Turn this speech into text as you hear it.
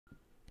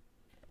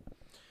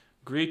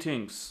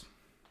Greetings.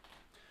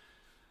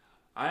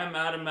 I am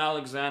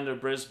Alexander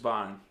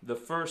Brisbine, the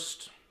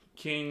first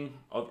king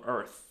of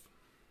Earth.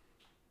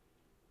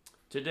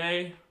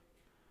 Today,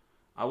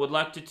 I would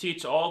like to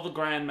teach all the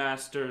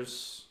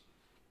grandmasters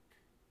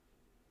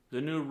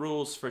the new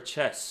rules for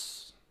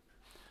chess.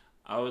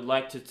 I would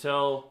like to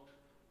tell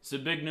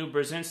Zbigniew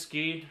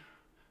Brzezinski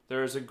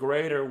there is a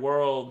greater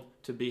world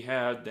to be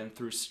had than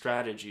through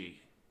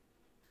strategy.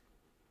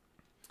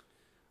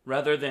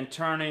 Rather than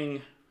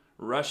turning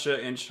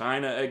Russia and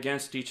China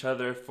against each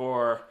other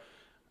for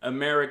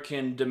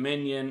American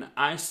dominion,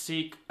 I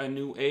seek a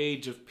new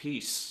age of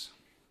peace.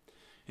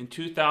 In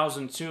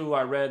 2002,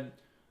 I read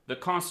The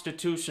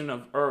Constitution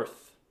of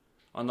Earth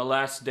on the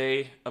last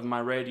day of my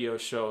radio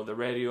show, the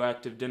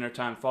Radioactive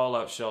Dinnertime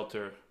Fallout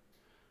Shelter,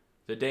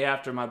 the day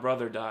after my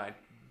brother died.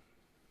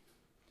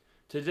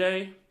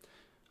 Today,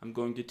 I'm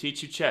going to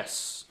teach you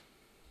chess.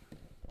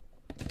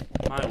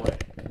 My way.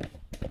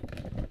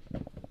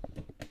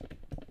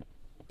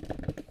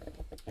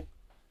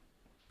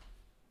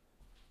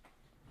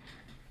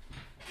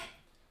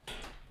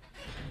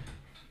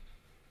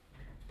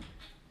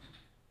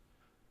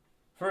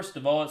 First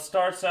of all, it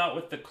starts out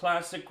with the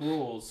classic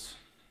rules.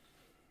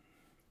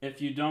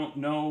 If you don't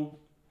know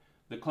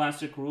the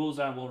classic rules,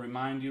 I will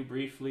remind you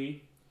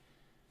briefly.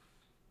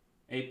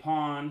 A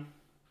pawn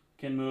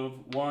can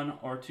move 1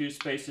 or 2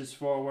 spaces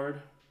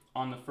forward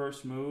on the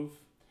first move,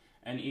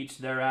 and each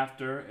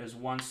thereafter is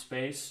 1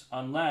 space,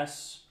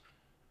 unless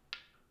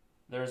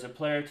there is a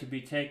player to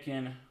be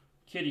taken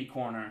kitty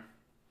corner,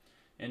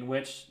 in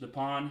which the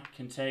pawn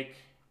can take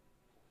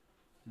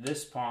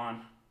this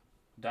pawn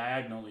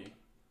diagonally.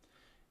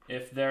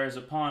 If there is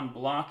a pawn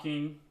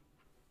blocking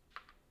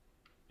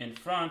in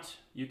front,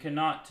 you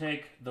cannot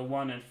take the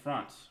one in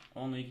front,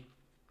 only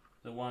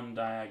the one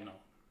diagonal.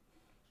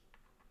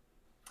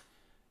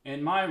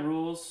 In my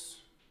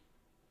rules,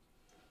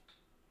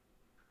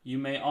 you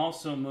may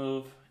also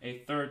move a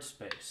 3rd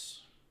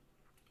space,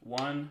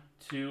 1,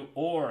 2,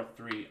 or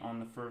 3 on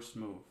the first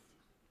move.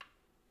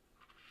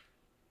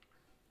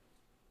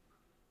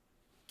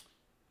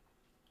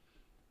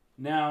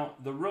 Now,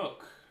 the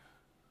rook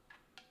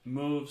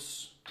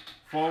moves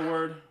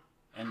forward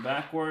and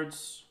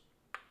backwards,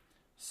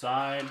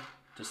 side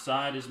to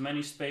side, as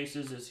many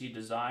spaces as he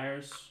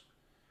desires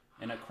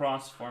in a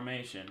cross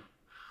formation.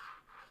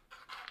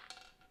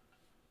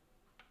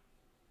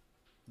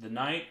 The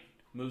knight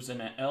moves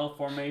in an L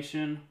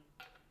formation,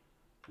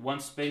 1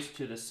 space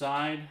to the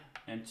side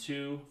and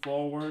 2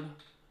 forward,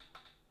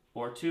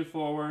 or 2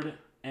 forward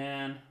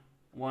and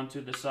 1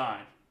 to the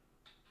side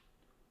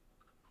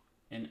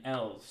in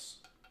L's.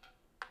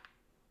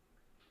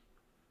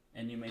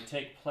 And you may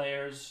take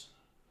players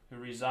who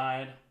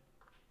reside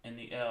in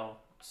the L,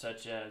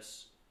 such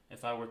as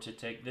if I were to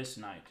take this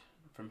knight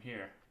from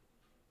here.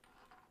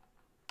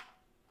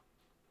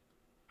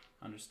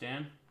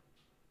 Understand?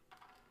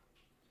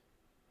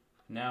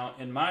 Now,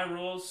 in my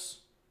rules,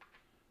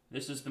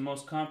 this is the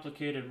most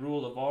complicated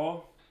rule of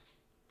all.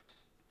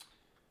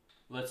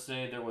 Let's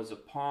say there was a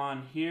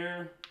pawn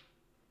here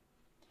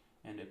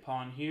and a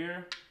pawn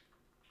here.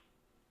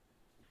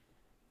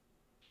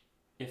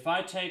 If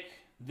I take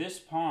this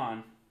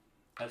pawn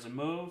as a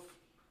move,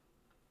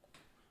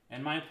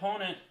 and my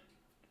opponent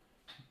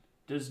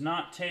does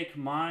not take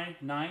my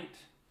knight,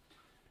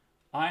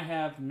 I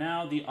have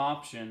now the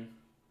option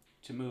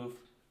to move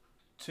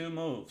 2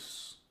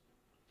 moves.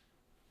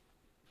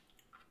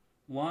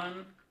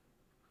 1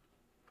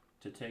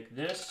 to take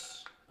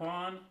this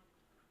pawn,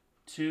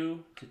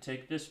 2 to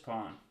take this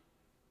pawn.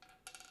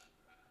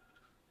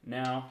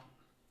 Now,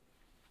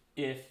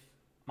 if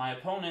my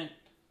opponent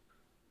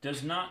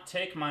does not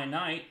take my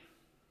knight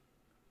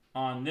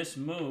on this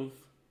move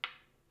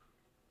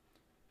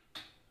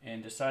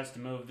and decides to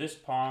move this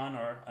pawn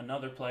or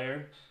another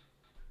player,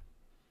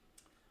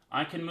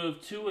 I can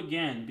move 2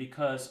 again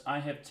because I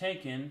have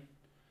taken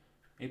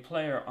a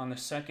player on the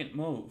second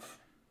move.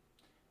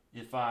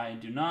 If I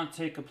do not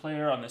take a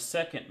player on the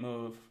second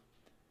move,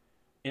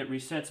 it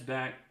resets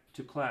back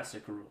to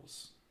classic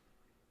rules,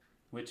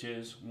 which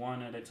is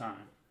 1 at a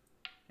time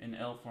in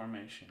L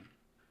formation.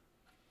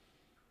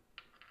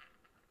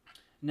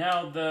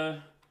 Now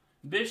the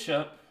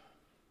bishop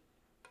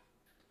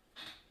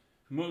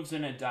moves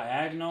in a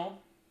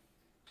diagonal,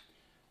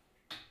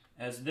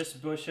 as this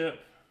bishop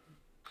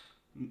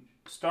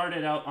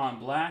started out on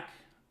black.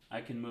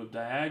 I can move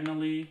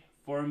diagonally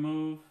for a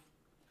move,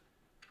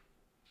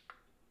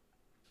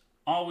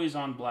 always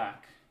on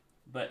black.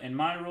 But in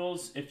my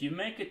rules, if you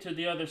make it to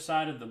the other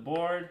side of the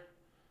board,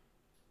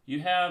 you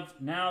have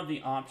now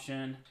the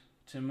option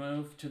to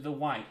move to the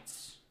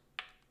whites,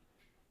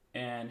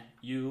 and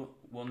you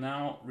will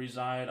now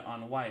reside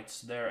on whites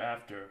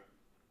thereafter.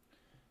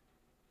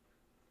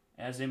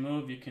 As a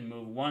move, you can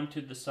move 1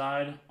 to the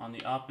side on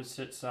the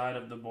opposite side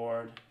of the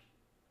board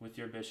with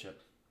your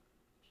bishop.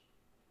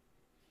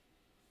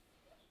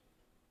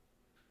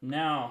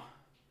 Now,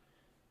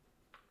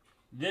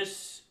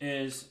 this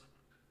is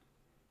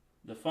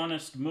the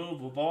funnest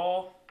move of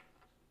all.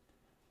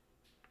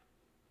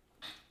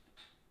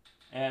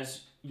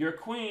 as your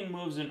queen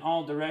moves in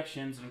all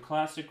directions in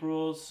classic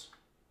rules.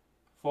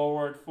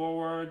 Forward,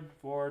 forward,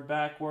 forward,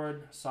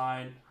 backward,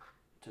 side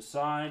to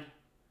side.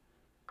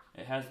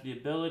 It has the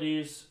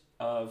abilities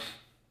of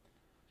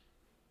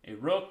a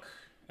rook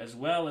as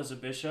well as a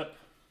bishop.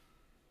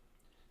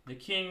 The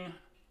king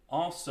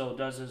also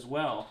does as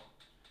well,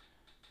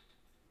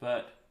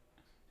 but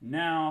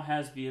now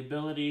has the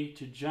ability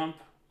to jump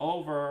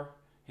over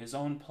his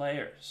own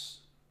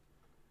players.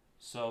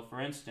 So, for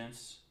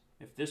instance,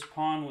 if this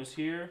pawn was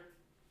here,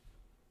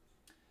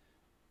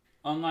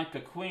 unlike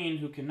a queen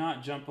who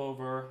cannot jump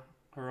over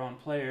her own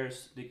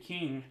players, the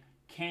king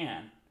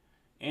can.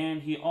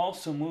 And he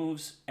also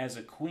moves as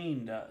a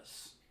queen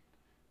does.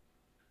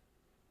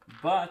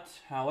 But,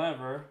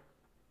 however,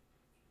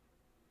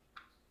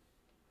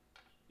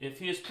 if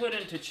he is put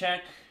into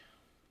check,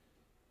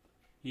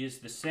 he is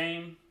the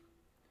same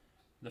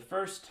the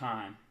first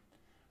time.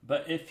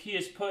 But if he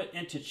is put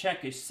into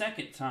check a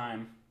second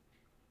time,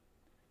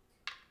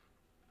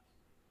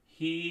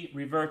 he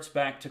reverts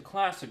back to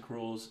classic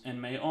rules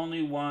and may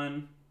only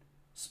one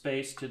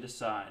space to the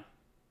side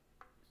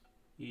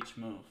each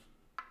move.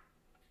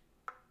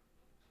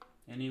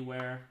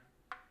 Anywhere,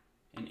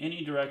 in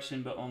any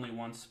direction, but only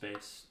one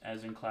space,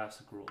 as in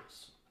classic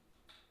rules.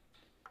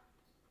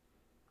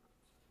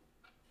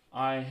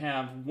 I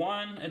have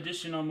one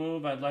additional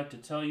move I'd like to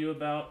tell you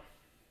about,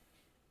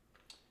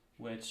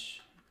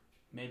 which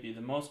may be the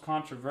most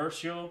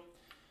controversial,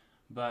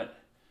 but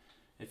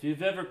if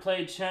you've ever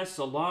played chess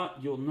a lot,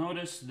 you'll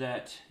notice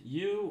that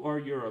you or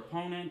your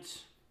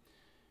opponent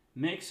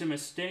makes a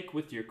mistake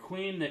with your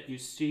queen that you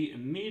see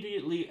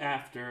immediately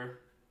after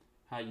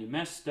how you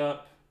messed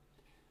up.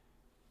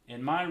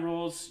 In my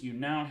rules, you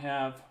now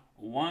have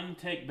one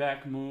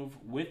take-back move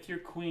with your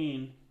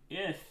queen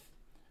if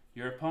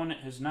your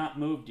opponent has not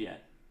moved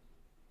yet.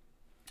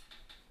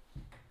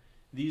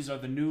 These are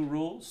the new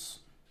rules.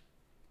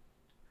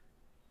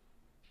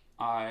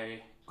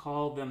 I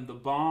call them the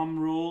bomb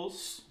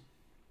rules.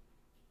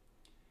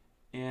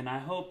 And I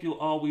hope you'll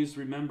always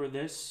remember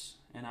this,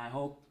 and I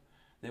hope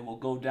they will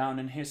go down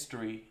in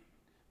history,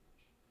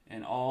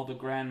 and all the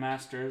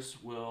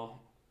grandmasters will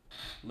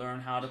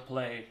learn how to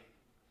play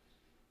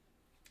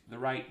the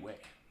right way.